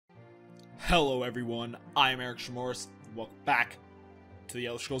Hello everyone, I am Eric Shimorris. Welcome back to the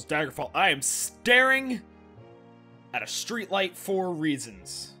Elder Scrolls Daggerfall. I am staring at a streetlight for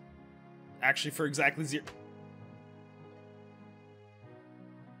reasons. Actually, for exactly zero.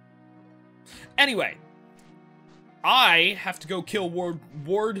 Anyway, I have to go kill Lord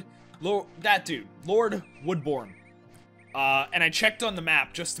Woodborne. And I checked on the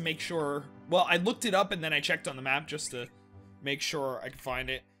map just to make sure. Well, I looked it up and then I checked on the map just to make sure I could find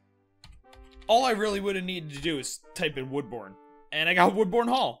it. All I really would have needed to do is type in Woodborne, and I got Woodborne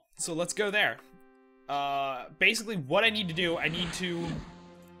Hall, so let's go there. Basically what I need to do, I need to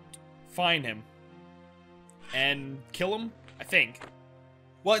find him and kill him, I think.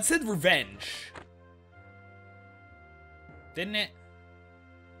 Well, it said revenge, didn't it?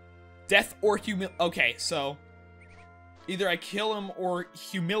 Death or okay, so either I kill him or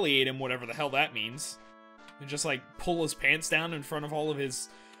humiliate him, whatever the hell that means, and just like pull his pants down in front of all of his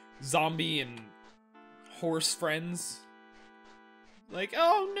zombie and horse friends. Like,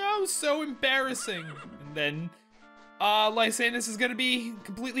 oh no, so embarrassing. And then Lysandus is gonna be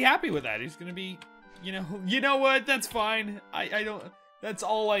completely happy with that. He's gonna be, you know what, that's fine. I don't, that's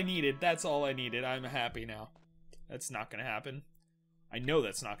all I needed. That's all I needed. I'm happy now. That's not gonna happen. I know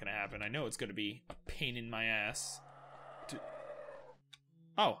that's not gonna happen. I know it's gonna be a pain in my ass.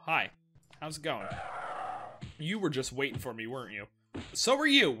 Oh, hi. How's it going? You were just waiting for me, weren't you? So are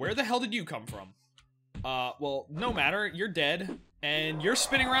you. Where the hell did you come from? Well, no matter. You're dead. And you're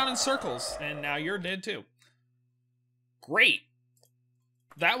spinning around in circles. And now you're dead too. Great.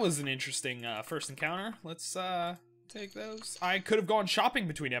 That was an interesting, first encounter. Let's, take those. I could have gone shopping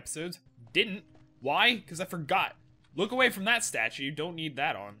between episodes. Didn't. Why? Because I forgot. Look away from that statue. You don't need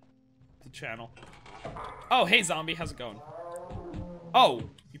that on the channel. Oh, hey, zombie. How's it going? Oh,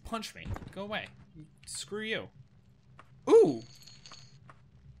 you punched me. Go away. Screw you. Ooh.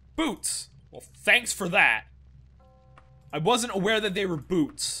 Boots. Well, thanks for that. I wasn't aware that they were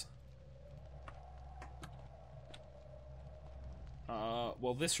boots.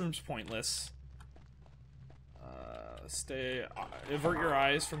 Well, this room's pointless. Avert your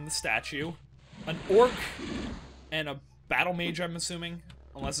eyes from the statue. An orc and a battle mage, I'm assuming.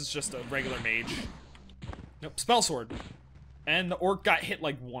 Unless it's just a regular mage. Nope, spell sword. And the orc got hit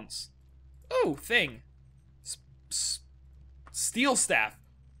like once. Oh, thing. Steel staff.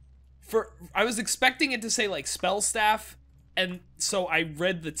 I was expecting it to say like spell staff, and so I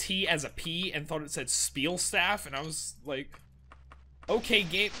read the T as a P and thought it said spiel staff, and I was like, okay,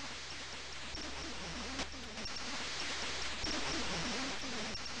 game.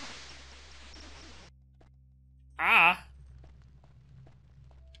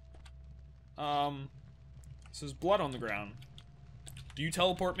 So there's blood on the ground. Do you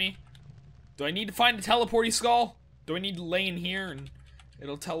teleport me? Do I need to find a teleporty skull? Do I need to lay in here and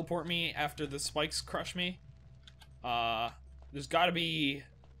it'll teleport me after the spikes crush me? There's gotta be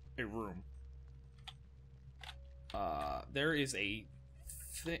a room. There is a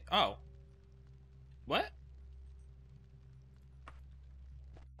thing. Oh. What?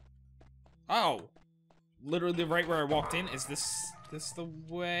 Oh. Literally right where I walked in. Is this the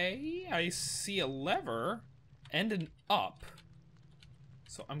way? I see a lever and an up.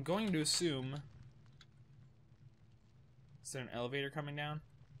 So I'm going to assume... Is there an elevator coming down?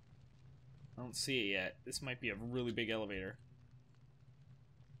 I don't see it yet. This might be a really big elevator.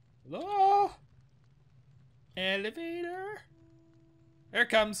 Hello? Elevator? There it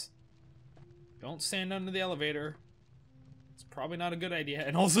comes. Don't stand under the elevator. It's probably not a good idea.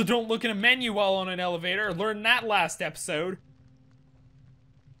 And also don't look in a menu while on an elevator. Learned that last episode.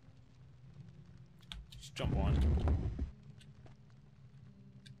 Just jump on.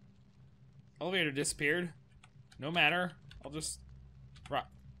 Elevator disappeared. No matter. I'll just... Right.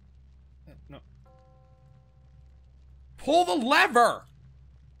 No. Pull the lever!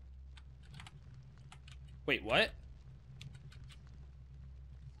 Wait, what?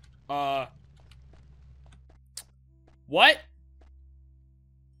 What?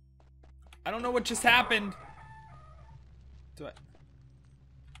 I don't know what just happened.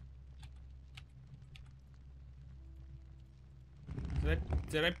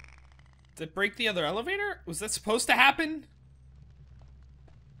 Did I break the other elevator? Was that supposed to happen?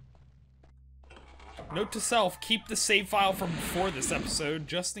 Note to self, keep the save file from before this episode,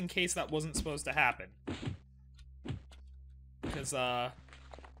 just in case that wasn't supposed to happen. Because, I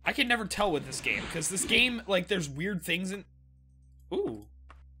can never tell with this game, because this game, like, there's weird things in... Ooh.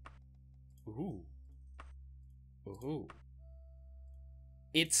 Ooh. Ooh.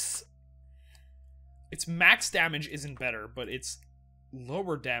 Its max damage isn't better, but its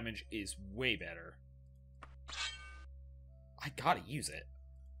lower damage is way better. I gotta use it.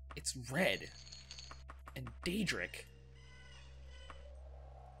 It's red. And Daedric.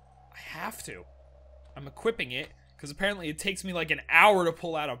 I have to. I'm equipping it, because apparently it takes me like an hour to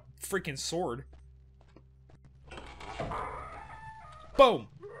pull out a freaking sword. Boom!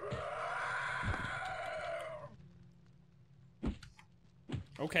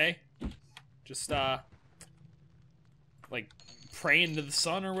 Okay. Just, like, pray into the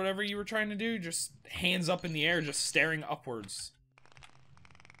sun or whatever you were trying to do. Just hands up in the air, just staring upwards.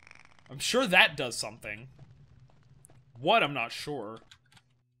 I'm sure that does something. What? I'm not sure.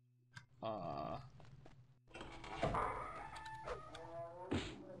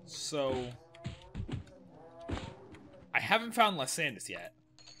 So... I haven't found Lysandus yet.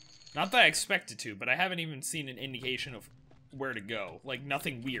 Not that I expected to, but I haven't even seen an indication of where to go. Like,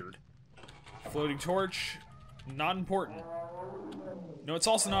 nothing weird. Floating torch, not important. No, it's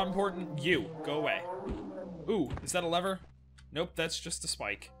also not important. You, go away. Ooh, is that a lever? Nope, that's just a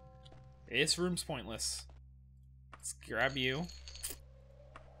spike. This room's pointless. Let's grab you.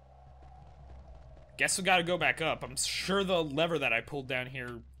 Guess we gotta go back up. I'm sure the lever that I pulled down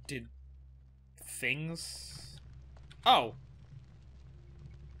here did things. Oh.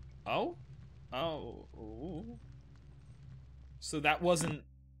 Oh? Oh. Ooh. So that wasn't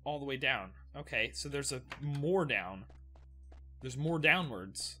all the way down. Okay, so there's a more down. There's more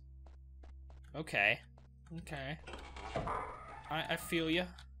downwards. Okay. Okay. I feel ya.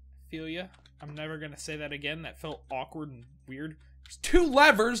 Feel ya. I'm never gonna say that again. That felt awkward and weird. There's 2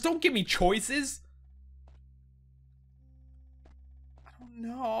 levers. Don't give me choices. I don't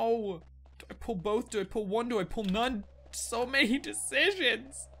know. Do I pull both? Do I pull one? Do I pull none? So many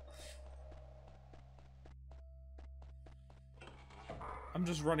decisions. I'm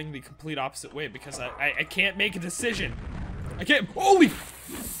just running the complete opposite way because I can't make a decision. I can't. Holy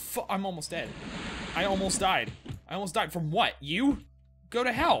fuck. I'm almost dead. I almost died. I almost died from what? You? Go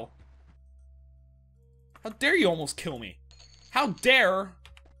to hell. How dare you almost kill me? How dare?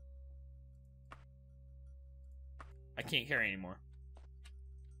 I can't carry anymore.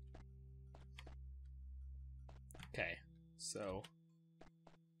 Okay, so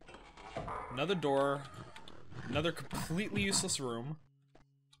another door, another completely useless room.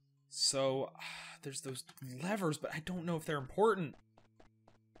 So there's those levers, but I don't know if they're important.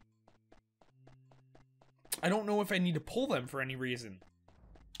 I don't know if I need to pull them for any reason.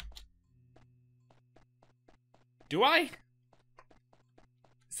 Do I?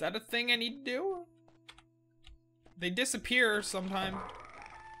 Is that a thing I need to do? They disappear sometime.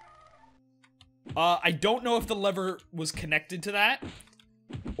 I don't know if the lever was connected to that,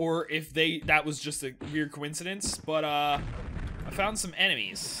 or if that was just a weird coincidence, but, I found some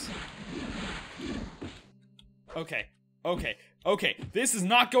enemies. Okay, okay, okay, this is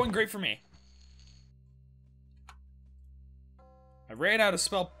not going great for me. I ran out of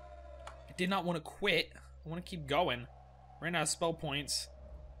spell. I did not want to quit. I want to keep going. Ran out of spell points.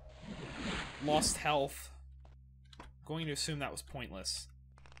 Lost health. Going to assume that was pointless.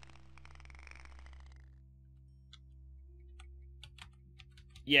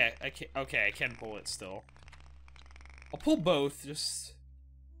 Yeah, I can, okay, I can pull it still. I'll pull both, just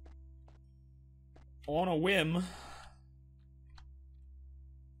on a whim.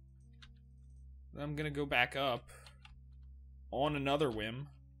 Then I'm gonna go back up on another whim.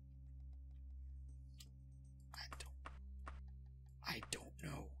 I don't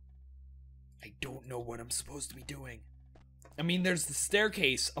know. I don't know what I'm supposed to be doing. I mean, there's the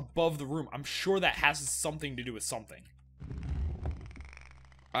staircase above the room. I'm sure that has something to do with something.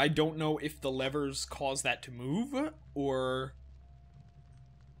 I don't know if the levers cause that to move, or...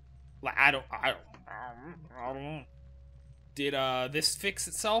 Like, I don't know. Did, this fix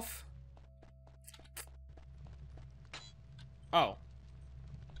itself? Oh.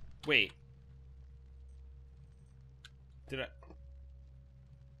 Wait. Did I...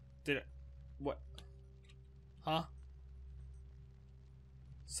 What? Huh?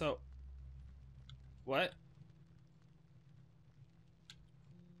 So... What?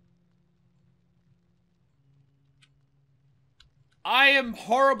 I am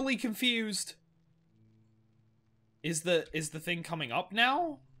horribly confused. Is the thing coming up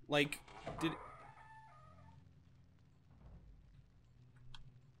now? Like, did...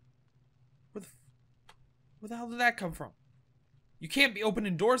 Where the hell did that come from? You can't be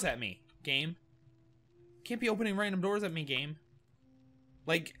opening doors at me, game. You can't be opening random doors at me, game.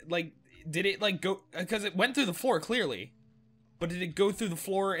 Like, did it, like, go... Because it went through the floor, clearly. But did it go through the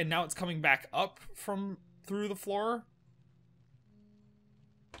floor and now it's coming back up from through the floor?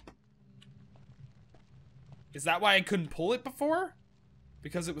 Is that why I couldn't pull it before?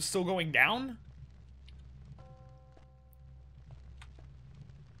 Because it was still going down?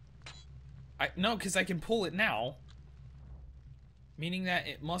 No, because I can pull it now. Meaning that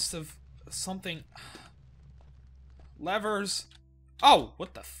it must have something... Levers. Oh,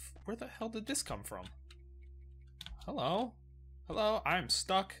 what the where the hell did this come from? Hello? Hello? I'm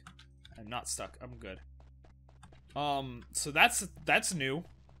stuck. I'm not stuck. I'm good. So that's new.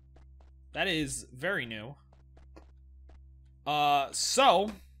 That is very new.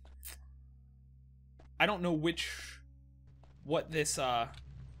 So I don't know what this, I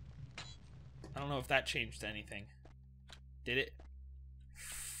don't know if that changed anything. Did it?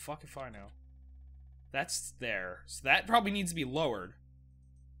 Fuck if I know. That's there. So that probably needs to be lowered.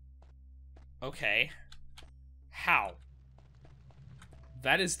 Okay. How?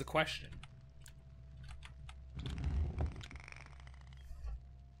 That is the question.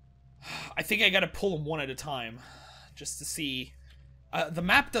 I think I gotta pull them one at a time. Just to see. The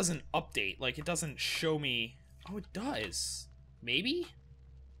map doesn't update. Like, it doesn't show me... Oh, it does. Maybe?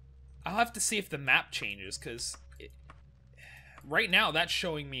 I'll have to see if the map changes, because... Right now, that's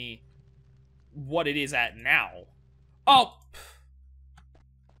showing me what it is at now. Oh!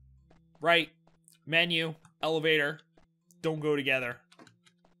 Right. Menu. Elevator. Don't go together.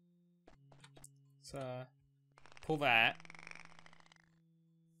 So, pull that.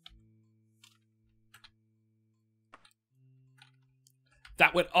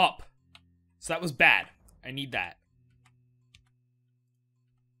 That went up. So that was bad. I need that.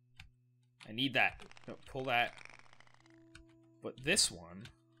 I need that. No, pull that. But this one...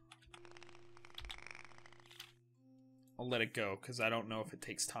 I'll let it go, because I don't know if it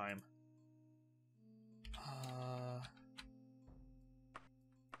takes time.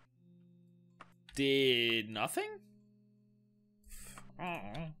 Did nothing?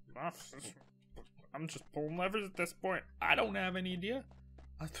 I'm just pulling levers at this point. I don't have any idea.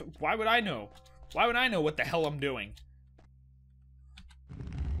 Why would I know? Why would I know what the hell I'm doing?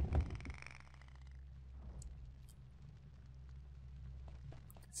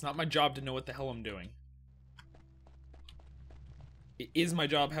 It's not my job to know what the hell I'm doing. It is my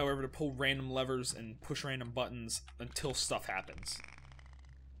job, however, to pull random levers and push random buttons until stuff happens.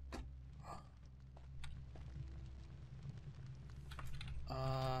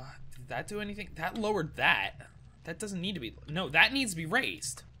 Did that do anything? That lowered that. That doesn't need to be... No, that needs to be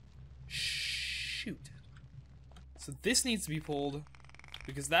raised. Shoot. So this needs to be pulled,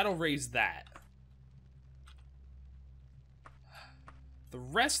 because that'll raise that. The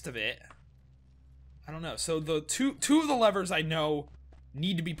rest of it... I don't know. So the two of the levers I know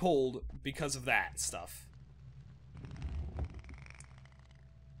need to be pulled because of that stuff.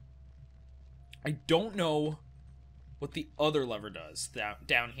 I don't know what the other lever does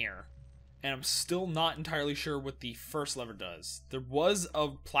down here. And I'm still not entirely sure what the first lever does. There was a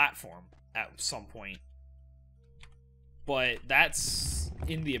platform at some point. But that's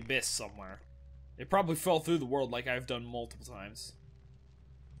in the abyss somewhere. It probably fell through the world like I've done multiple times.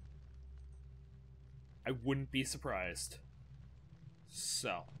 I wouldn't be surprised.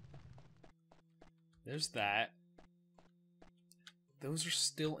 So. There's that. Those are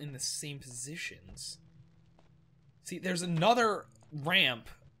still in the same positions. See, there's another ramp,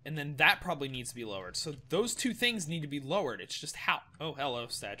 and then that probably needs to be lowered. So those two things need to be lowered. It's just how... Oh, hello,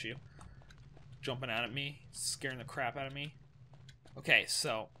 statue. Jumping out at me. Scaring the crap out of me. Okay,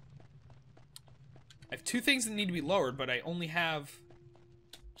 so... I have two things that need to be lowered, but I only have...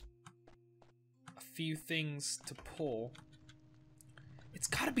 a few things to pull. It's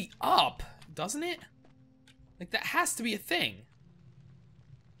gotta be up, doesn't it? Like, that has to be a thing.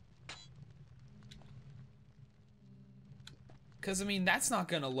 Because, I mean, that's not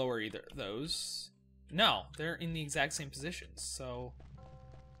going to lower either of those. No, they're in the exact same positions, so...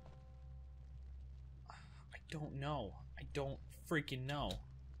 I don't know. I don't freaking know.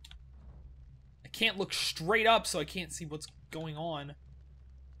 I can't look straight up, so I can't see what's going on.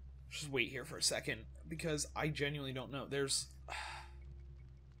 Just wait here for a second, because I genuinely don't know. There's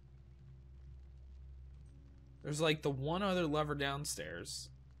like the one other lever downstairs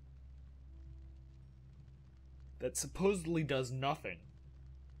that supposedly does nothing.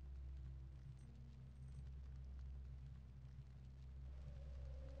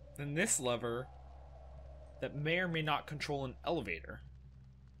 Then this lever that may or may not control an elevator.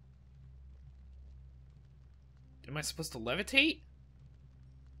 Am I supposed to levitate?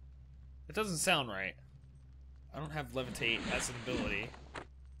 It doesn't sound right. I don't have levitate as an ability.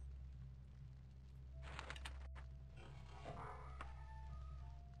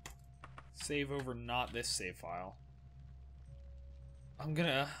 Save over not this save file. I'm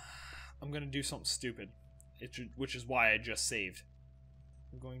gonna do something stupid, which is why I just saved.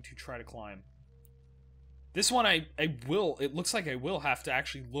 I'm going to try to climb. This one I will, it looks like I will have to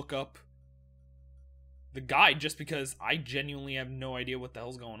actually look up the guide just because I genuinely have no idea what the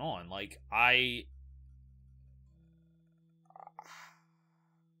hell's going on. Like,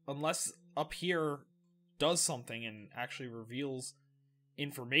 unless up here does something and actually reveals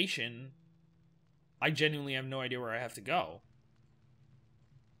information, I genuinely have no idea where I have to go.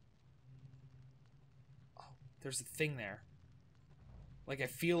 Oh, there's a thing there. Like, I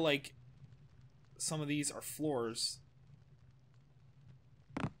feel like some of these are floors.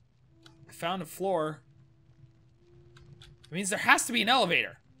 I found a floor. It means there has to be an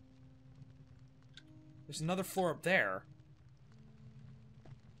elevator. There's another floor up there.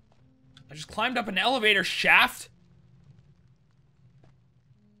 I just climbed up an elevator shaft.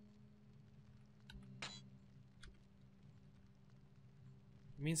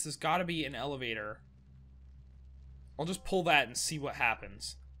 It means there's gotta be an elevator. I'll just pull that and see what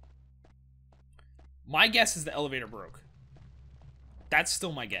happens. My guess is the elevator broke. That's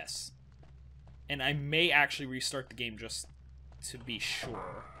still my guess. And I may actually restart the game just to be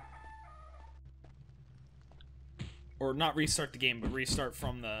sure. Or not restart the game, but restart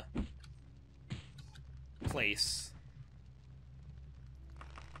from the place.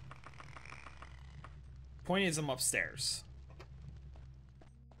 Point is, I'm upstairs.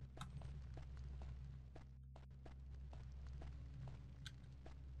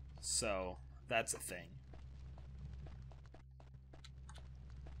 So, that's a thing.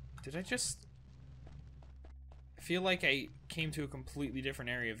 Did I just... I feel like I came to a completely different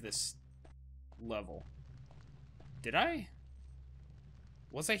area of this level. Did I?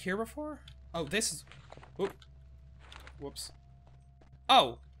 Was I here before? Oh, this is... Oop. Whoops.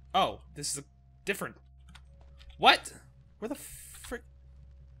 Oh! Oh, this is a different... What? Where the frick...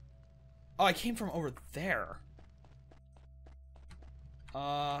 Oh, I came from over there.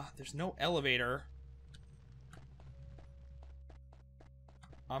 There's no elevator.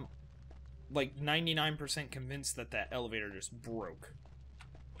 I'm like 99% convinced that that elevator just broke.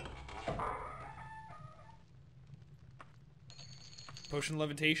 Potion of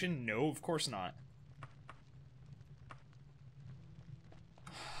levitation? No, of course not.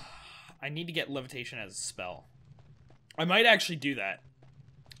 I need to get levitation as a spell. I might actually do that.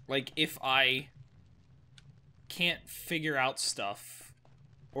 Like, if I can't figure out stuff,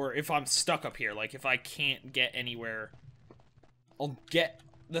 or if I'm stuck up here, like if I can't get anywhere, I'll get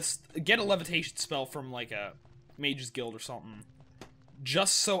a levitation spell from like a mage's guild or something,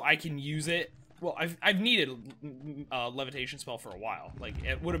 just so I can use it. Well, I've needed a levitation spell for a while. Like,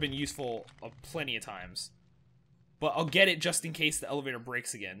 it would have been useful plenty of times, but I'll get it just in case the elevator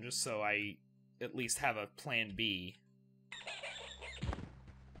breaks again, just so I at least have a plan B.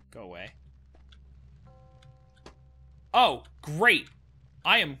 Go away. Oh, great!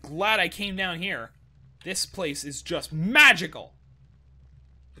 I am glad I came down here. This place is just magical!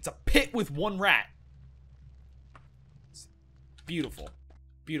 It's a pit with one rat. It's beautiful.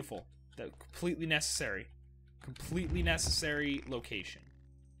 Beautiful. That completely necessary. Completely necessary location.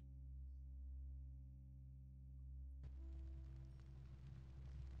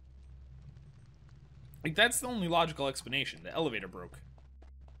 Like, that's the only logical explanation. The elevator broke.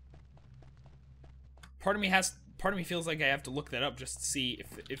 Part of me feels like I have to look that up just to see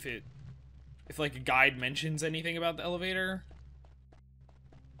if like a guide mentions anything about the elevator.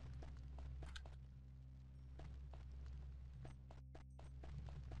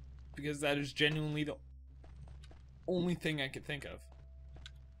 Because that is genuinely the only thing I could think of.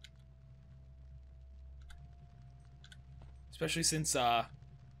 Especially since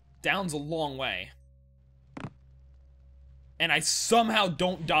down's a long way. And I somehow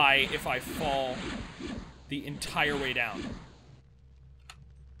don't die if I fall the entire way down.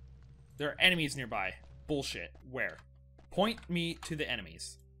 There are enemies nearby. Bullshit. Where? Point me to the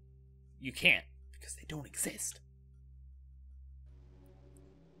enemies. You can't, because they don't exist.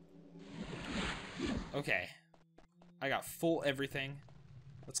 Okay. I got full everything.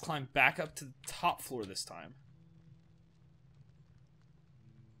 Let's climb back up to the top floor this time.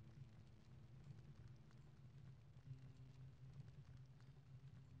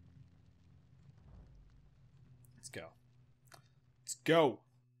 Let's go. Let's go!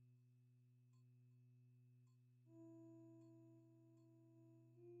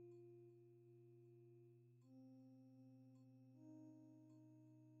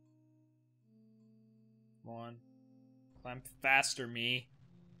 Come on. Climb faster, me.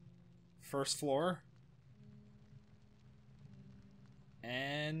 First floor.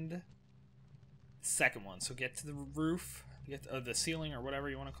 And second one. So get to the roof. Get to, the ceiling or whatever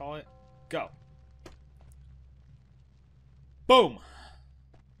you want to call it. Go. Boom!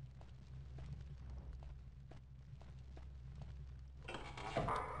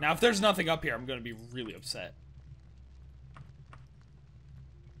 Now, if there's nothing up here, I'm gonna be really upset.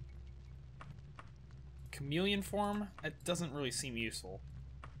 Chameleon form? It doesn't really seem useful.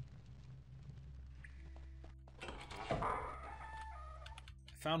 I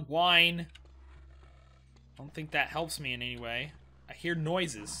found wine. I don't think that helps me in any way. I hear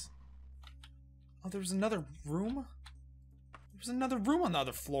noises. Oh, there was another room? There was another room on the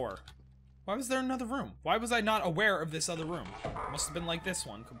other floor. Why was there another room? Why was I not aware of this other room? It must have been like this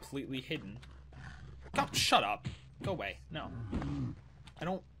one, completely hidden. Oh, shut up. Go away. No. I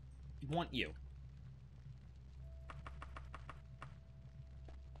don't want you.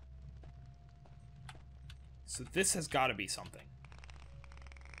 So this has got to be something.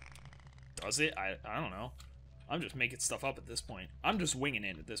 Does it? I don't know. I'm just making stuff up at this point. I'm just winging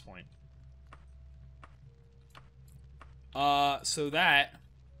it at this point. So that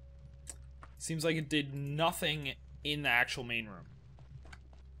seems like it did nothing in the actual main room.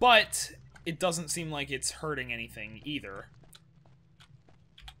 But it doesn't seem like it's hurting anything either.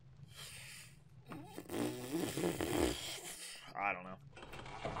 I don't know.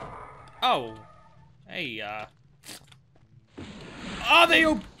 Oh. Hey, oh,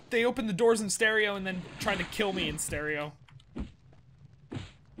 they opened the doors in stereo and then tried to kill me in stereo.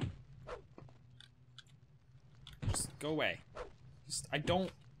 Just go away. Just, I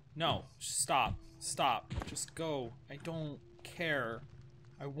don't... No. Stop. Stop. Just go. I don't care.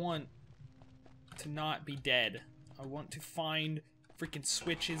 I want to not be dead. I want to find freaking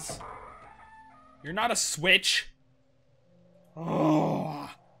switches. You're not a switch! Oh.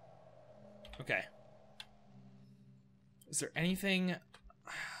 Okay. Is there anything...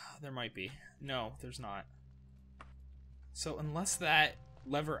 There might be. No, there's not. So unless that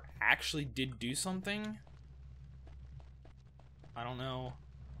lever actually did do something... I don't know.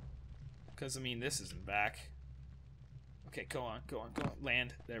 Because, I mean, this isn't back. Okay, go on, go on, go on.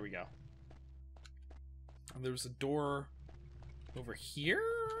 Land. There we go. And there was a door over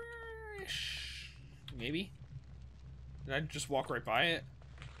here-ish? Maybe? Did I just walk right by it?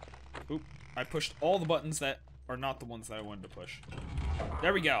 Oop. I pushed all the buttons that are not the ones that I wanted to push.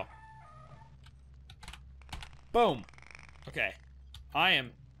 There we go. Boom. Okay.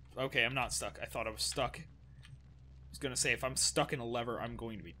 Okay, I'm not stuck. I thought I was stuck. I was gonna say, if I'm stuck in a lever, I'm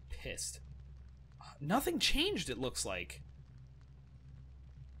going to be pissed. Nothing changed, it looks like.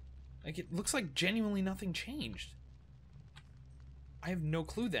 Like, it looks like genuinely nothing changed. I have no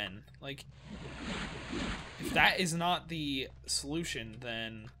clue then. Like, if that is not the solution,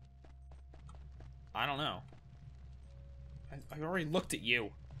 then... I don't know. I already looked at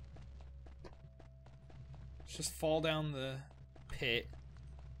you. Let's just fall down the pit.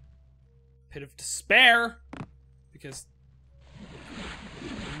 Pit of despair! Because...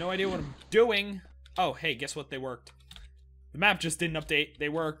 I have no idea what I'm doing. Oh, hey, guess what? They worked. The map just didn't update. They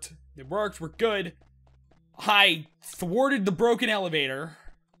worked. They worked. We're good. I thwarted the broken elevator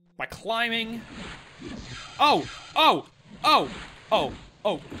by climbing. Oh! Oh! Oh! Oh!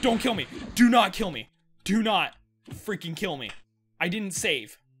 Oh! Don't kill me! Do not kill me! Do not freaking kill me! I didn't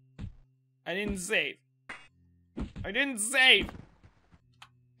save. I didn't save. I didn't save!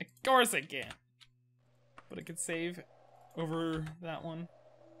 Of course I can. But I could save over that one.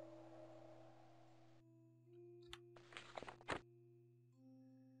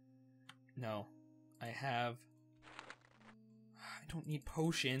 No. I don't need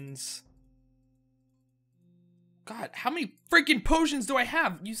potions. God, how many freaking potions do I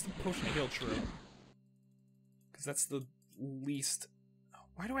have? Use the potion to heal true. Because that's the least...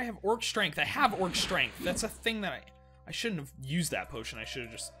 Why do I have orc strength? I have orc strength. That's a thing that I shouldn't have used that potion. I should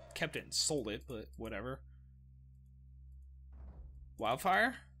have just kept it and sold it, but whatever.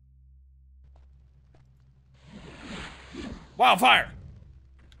 Wildfire? Wildfire!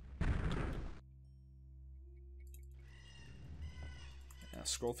 Now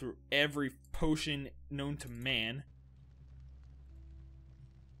scroll through every potion known to man.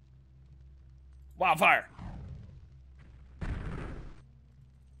 Wildfire!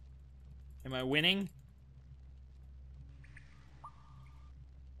 Am I winning?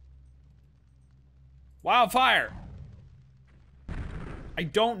 Wildfire! I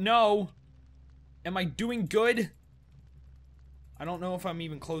don't know. Am I doing good? I don't know if I'm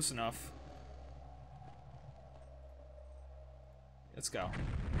even close enough. Let's go.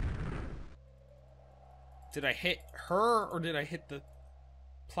 Did I hit her or did I hit the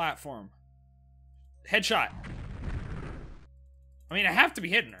platform? Headshot. I mean, I have to be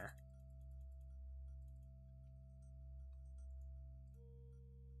hitting her.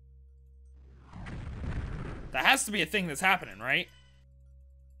 That has to be a thing that's happening, right?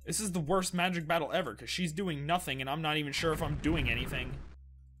 This is the worst magic battle ever, because she's doing nothing, and I'm not even sure if I'm doing anything.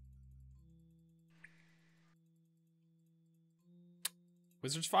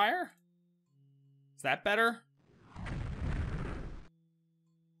 Wizard's Fire? Is that better?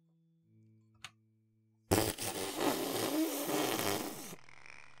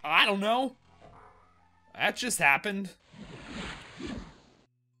 I don't know. That just happened.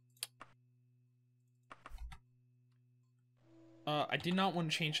 I did not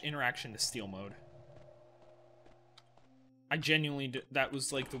want to change interaction to steal mode. I genuinely did. That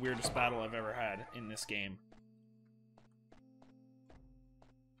was like the weirdest battle I've ever had in this game.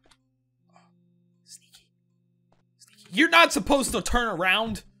 Sneaky. Sneaky. You're not supposed to turn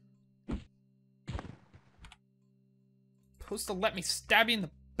around. Supposed to let me stab you in the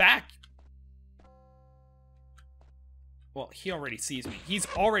back. Well, he already sees me. He's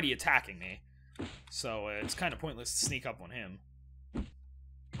already attacking me. So it's kind of pointless to sneak up on him.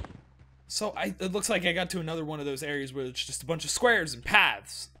 So it looks like I got to another one of those areas where it's just a bunch of squares and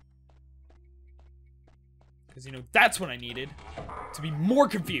paths. Because, you know, that's what I needed. To be more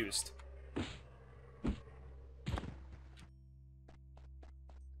confused.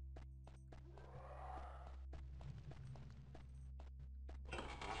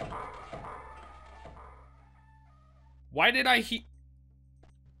 Why did I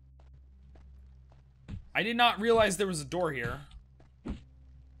did not realize there was a door here.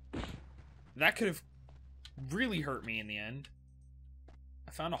 That could have really hurt me in the end.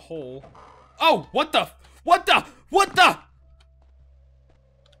 I found a hole. Oh, what the? What the? What the?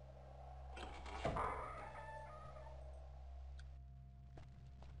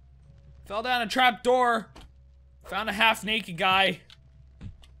 Fell down a trap door. Found a half-naked guy.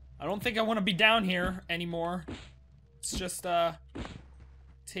 I don't think I want to be down here anymore. Let's just,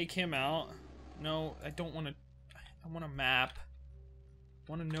 take him out. No, I don't want to. I want a map.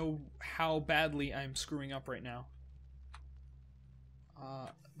 I want to know how badly I'm screwing up right now.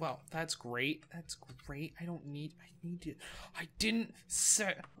 Well, that's great. That's great. I need to. I didn't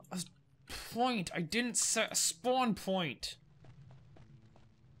set a point. I didn't set a spawn point.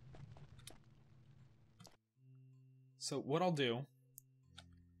 So what I'll do,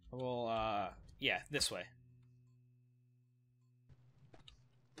 I will, yeah, this way.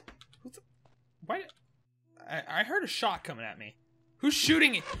 Why? I heard a shot coming at me. Who's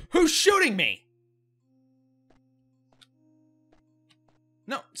shooting me? Who's shooting me?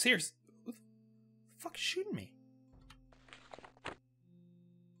 No, seriously. Who the fuck is shooting me?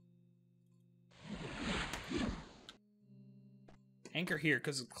 Anchor here,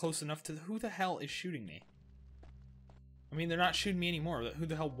 because it's close enough to who the hell is shooting me? I mean, they're not shooting me anymore, but who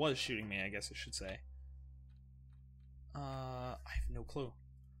the hell was shooting me, I guess I should say. I have no clue.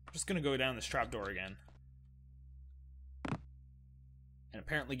 I'm just gonna go down this trapdoor again. And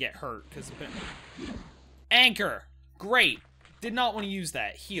apparently get hurt, because... Anchor! Great! Did not want to use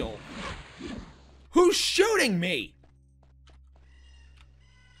that. Heal. Who's shooting me?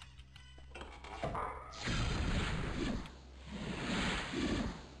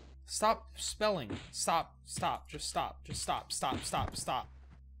 Stop spelling. Stop. Stop. Just stop. Just stop. Stop. Stop. Stop.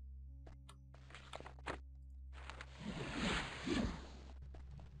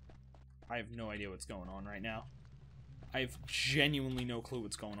 I have no idea what's going on right now. I have genuinely no clue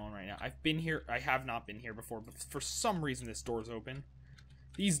what's going on right now. I've been here. I have not been here before, but for some reason this door's open.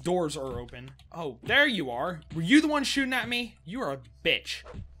 These doors are open. Oh, there you are. Were you the one shooting at me? You are a bitch.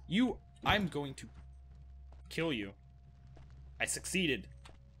 I'm going to kill you. I succeeded.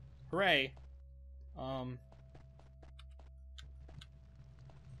 Hooray. I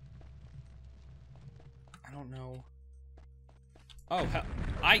don't know. Oh, hell.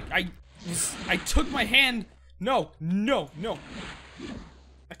 I took my hand. No.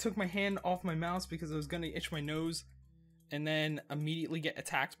 I took my hand off my mouse because I was gonna itch my nose and then immediately get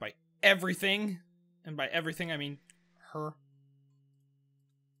attacked by everything. And by everything, I mean her.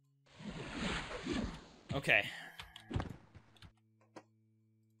 Okay.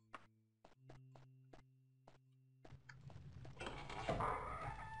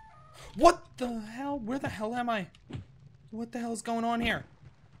 What the hell? Where the hell am I? What the hell is going on here?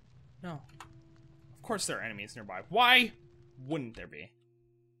 No. Of course there are enemies nearby. Why wouldn't there be?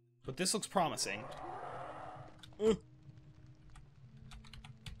 But this looks promising. Let's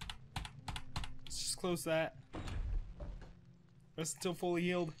just close that. Rest until fully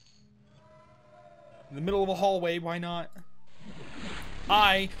healed. In the middle of a hallway, why not?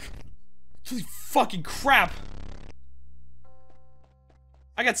 Holy fucking crap!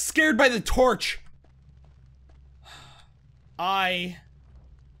 I got scared by the torch!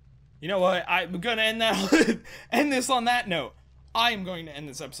 You know what? I'm gonna end this on that note. I am going to end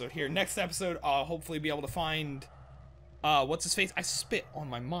this episode here. Next episode, I'll hopefully be able to find, what's his face? I spit on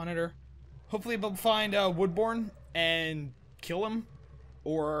my monitor. Hopefully I'll be able to find, Woodborne and kill him.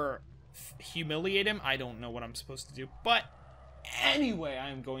 or humiliate him. I don't know what I'm supposed to do. But anyway,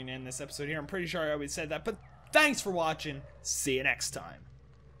 I'm going to end this episode here. I'm pretty sure I always said that. But thanks for watching. See you next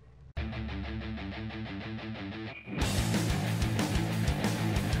time.